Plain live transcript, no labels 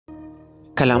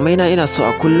Kalamaina ina so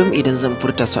a kullum idan zan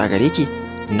furta su a gare ki,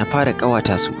 na fara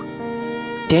ƙawata su,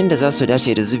 ta yadda za su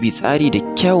dace da zubi tsari da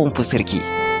kyawun fuskarki.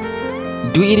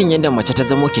 Duk irin yadda mace ta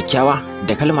zamo kyakkyawa,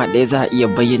 da kalma ɗaya za a iya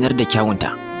bayyanar da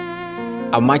kyawunta.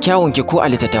 Amma kyawunki ko a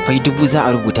littattafai 1000 za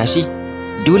a rubuta shi,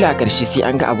 dole a ƙarshe sai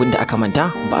an ga abin da aka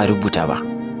manta ba a rubuta ba.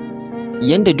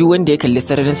 Yanda duk wanda ya kalli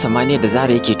sararin samaniya da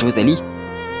Zara yake tozali,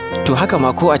 to haka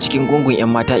ma ko a cikin gungun 'yan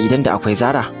mata idan da akwai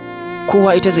Zara,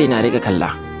 kowa ita zai na riga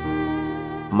kalla.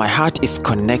 My heart is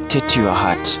connected to your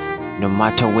heart, no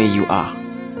matter where you are.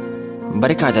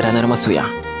 Barka da ranar masoya.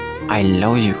 I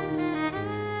love you.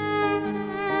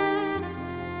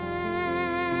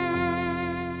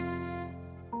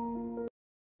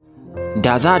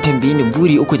 Da za a tambaye ni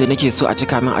buri 3 da nake so a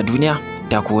cika min a duniya,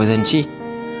 da kuwa zan ce,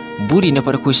 buri na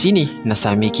farko shine na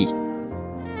same ki.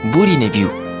 Buri na biyu,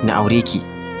 na aure ki.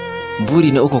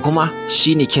 Buri na 3 kuma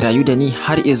shine ki rayu da ni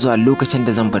har zuwa lokacin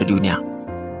da zan bar duniya.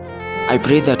 I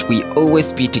pray that we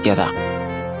always be together.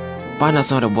 Bana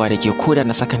son rabuwa da ke koda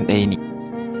na sakan ɗaya ne.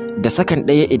 Da sakan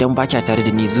ɗaya idan ba kya tare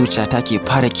da ni zuciyata ke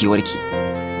fara kewarki.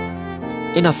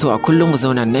 Ina so a kullum mu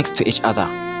zauna next to each other.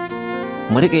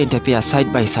 Mu riƙa yin tafiya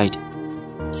side by side.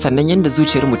 Sannan yanda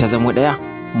zuciyarmu ta zamo ɗaya,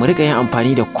 mu riƙa yin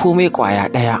amfani da komai ƙwaya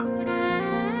ɗaya.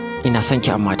 Ina son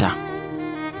ki ammata.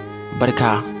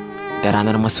 Barka da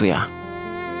ranar masoya.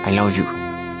 I love you.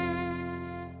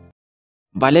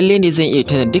 Ba lalle ne zan iya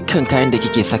tuna dukkan kayan da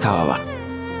kike sakawa ba.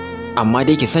 Amma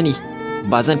dai ki sani,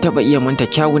 ba zan taɓa iya manta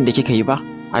kyawun da kika yi ba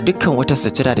a dukkan wata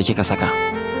sutura da kika saka.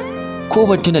 Ko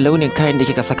ban tuna launin kayan da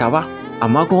kika saka ba,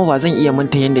 amma kuma ba zan iya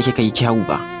manta yadda kika yi kyawu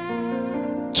ba.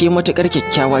 Ke matuƙar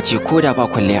kyakkyawa ce ko da ba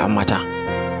kwalliya ammata.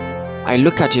 I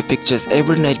look at your pictures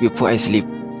every night before I sleep.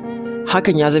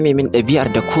 Hakan ya zame min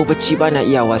ɗabi'ar da ko bacci bana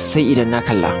iyawa sai idan na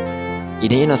kalla.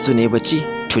 Idan ina so na yi bacci,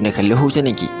 to na kalli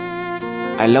hotunanki.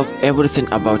 I love everything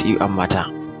about you ammata.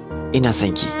 Ina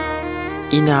son ki.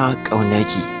 Ina ƙaunar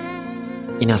ki.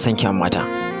 Ina son ki ammata.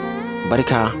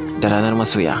 Barka da ranar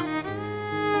masoya.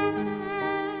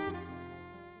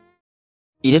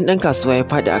 Idan ɗan kasuwa ya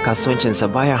faɗi a kasuwancinsa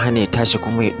baya hana ya tashi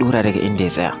kuma ya ɗora daga inda ya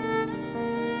tsaya.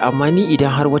 Amma ni idan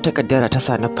har wata kaddara ta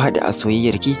sa na faɗi a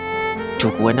soyayyarki, to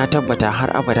kuwa na tabbata har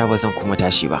abada ba zan kuma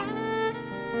tashi ba.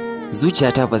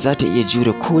 Zuciyata ba za ta iya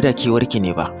jure ko da kewarki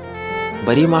ne ba.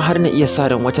 Bari ma har na iya sa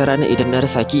ran wata rana idan na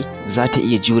rasa ki za ta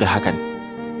iya jure hakan.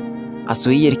 A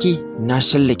soyayyarki na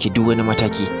shallake duk wani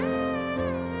mataki.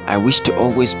 I wish to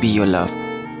always be your love.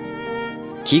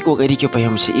 Ki kokari ki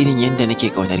fahimci irin yadda nake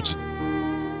ƙaunar ki.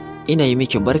 Ina yi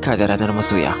miki barka da ranar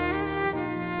masoya.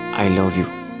 I love you.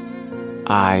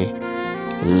 I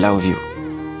love you.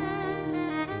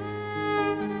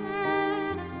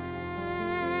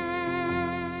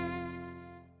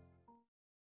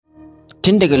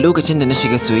 Tun daga lokacin da na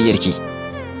shiga soyayyarki,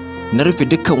 na rufe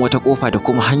dukkan wata ƙofa da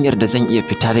kuma hanyar da zan iya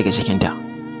fita daga cikinta.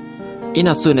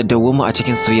 Ina so na dawwama a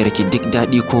cikin soyayyarki duk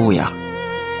daɗi ko wuya.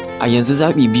 A yanzu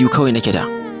zaɓi biyu kawai nake da.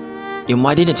 In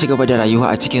ma dai na ci gaba da rayuwa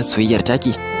a cikin soyayyar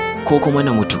taki, ko kuma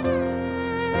na mutu.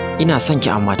 Ina son ki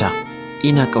ammata,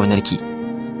 ina ƙaunar ki,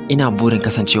 ina burin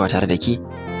kasancewa tare da ki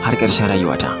har ƙarshen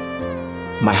rayuwata.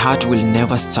 My heart will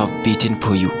never stop beating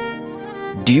for you.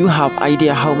 Do you have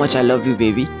idea how much I love you,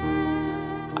 baby?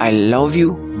 I love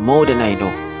you more than I know.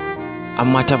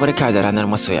 Amma ta barka da ranar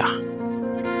masoya.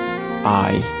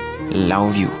 I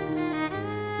love you.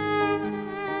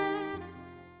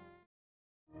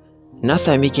 Na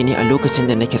same ki ne a lokacin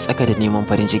da nake tsaka da neman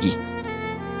farin ciki.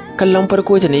 Kallon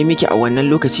farko da na yi miki a wannan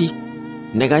lokaci,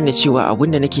 na gane cewa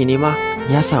abin da nake nema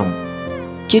ya samu.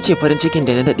 Ke ce farin cikin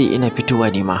da na daɗe ina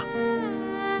fitowa nema.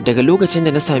 Daga lokacin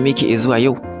da na same ki zuwa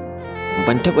yau,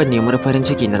 ban taɓa neman farin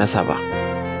ciki na rasa ba.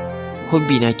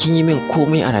 Hobby na kin yi min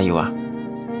komai a rayuwa.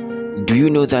 Do you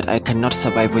know that I cannot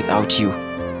survive without you?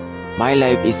 My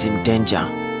life is in danger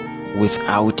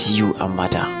without you,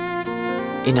 ammata.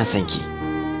 Ina son ki.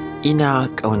 Ina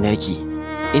ƙaunar ki.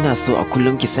 Ina so a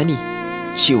kullum ki sani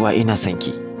cewa ina son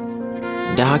ki.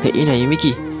 Da haka ina yi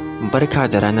miki barka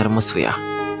da ranar masoya.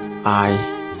 I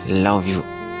love you.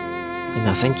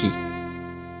 Ina son ki.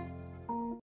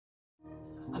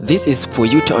 This is for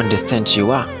you to understand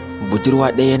cewa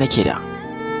budurwa ɗaya nake da.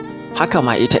 Haka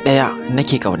ma ita ɗaya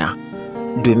nake ƙauna.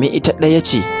 Domin ita ɗaya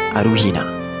ce a ruhina.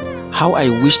 How I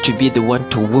wish to be the one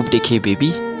to whoop the K,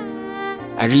 baby.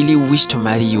 I really wish to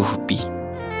marry you, hubby.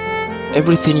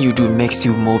 Everything you do makes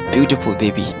you more beautiful,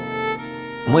 baby.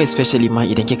 More especially ma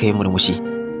idan kika yi murmushi.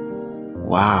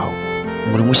 Wow,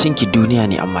 murmushinki duniya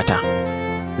ne ammata.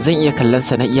 Zan iya kallon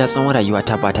sa na iya tsawon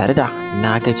rayuwata ba tare da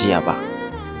na gajiya ba.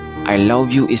 I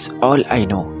love you is all I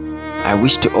know. I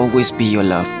wish to always be your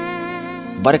love.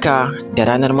 Barka da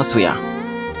ranar masoya.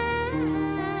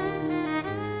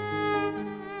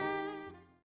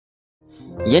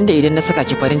 Yanda idan na saka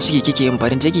ki farin ciki kike yin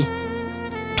farin ciki,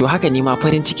 to haka ni ma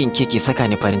farin cikin ke saka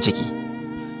ni farin ciki.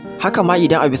 Haka ma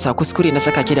idan a bisa kuskure na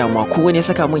saka ki damuwa ko wani ya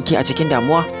saka min ke a cikin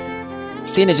damuwa,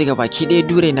 sai na ji gabaki ɗaya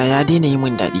dure na ya daina yi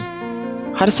min daɗi.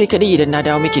 Har sai kaɗai idan na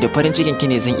dawo miki da farin cikin ki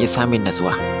ne zan iya samun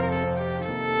natsuwa.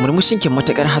 Murmushin ki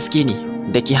matuƙar haske ne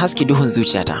da ke haske duhun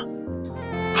zuciyata.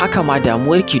 Haka ma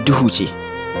damuwar ki duhu ce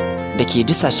da ke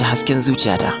dusashe hasken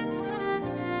zuciyata.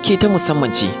 Ke ta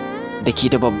musamman ce da ke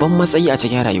da babban matsayi a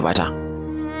cikin rayuwata.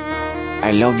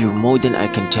 I love you more than I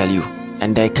can tell you,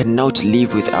 and I cannot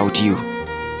live without you.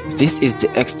 This is the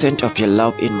extent of your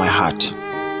love in my heart.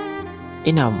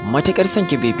 Ina matuƙar son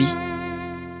ki, baby.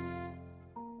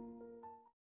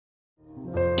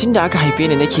 Tunda aka haife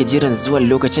ni nake jiran zuwan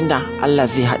lokacin da Allah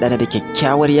zai haɗa ni da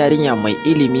kyakkyawar yarinya mai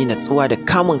ilimi, natsuwa da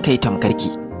kamun kai tamkarki.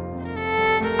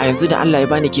 A yanzu da Allah ya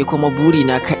bani ke kuma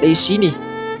burina kaɗai shine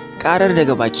ƙarar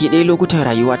daga baki ɗaya lokutan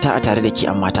rayuwata a tare da ke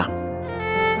mata.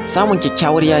 Samun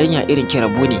kyakkyawar yarinya irin ki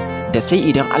rabo ne da sai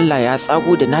idan Allah ya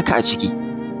tsago da naka a ciki.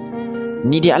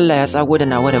 Ni dai Allah ya tsago da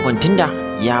nawa rabon tunda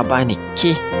ya bani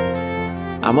ke.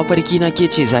 A mafarkina ke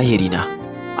ce zahirina,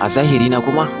 a zahirina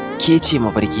kuma ke ce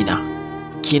mafarkina.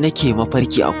 Ke nake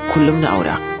mafarki a kullum na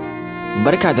aura.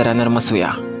 Barka da ranar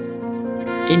masoya.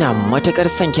 Ina matuƙar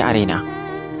son ki a raina.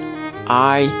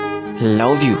 I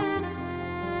love you.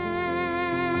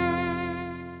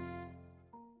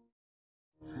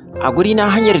 A gurina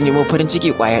hanyar nemo farin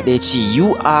ciki ƙwaya ɗaya ce,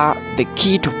 you are the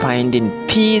key to finding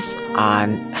peace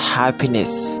and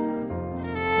happiness.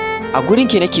 A gurin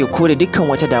ki nake kore dukkan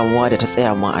wata damuwa da ta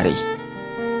tsaya min a rai.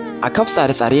 A kaf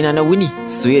tsare-tsare na wuni,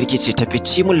 soyayyar ki ce ta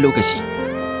fice min lokaci.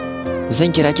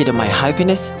 Zan kira ki da my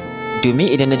happiness domin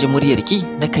idan na ji muryarki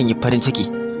nakan yi farin ciki.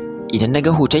 Idan na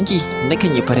ga hotonki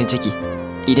nakan yi farin ciki.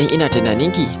 Idan ina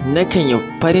tunaninki nakan yi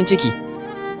farin ciki.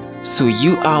 So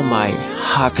you are my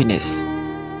happiness.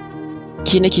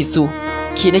 Ki nake so,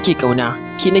 ki nake kauna,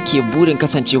 ki nake burin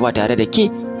kasancewa tare da ke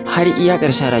har iya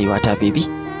ƙarshen rayuwata, baby.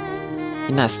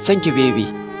 Ina son ki, baby.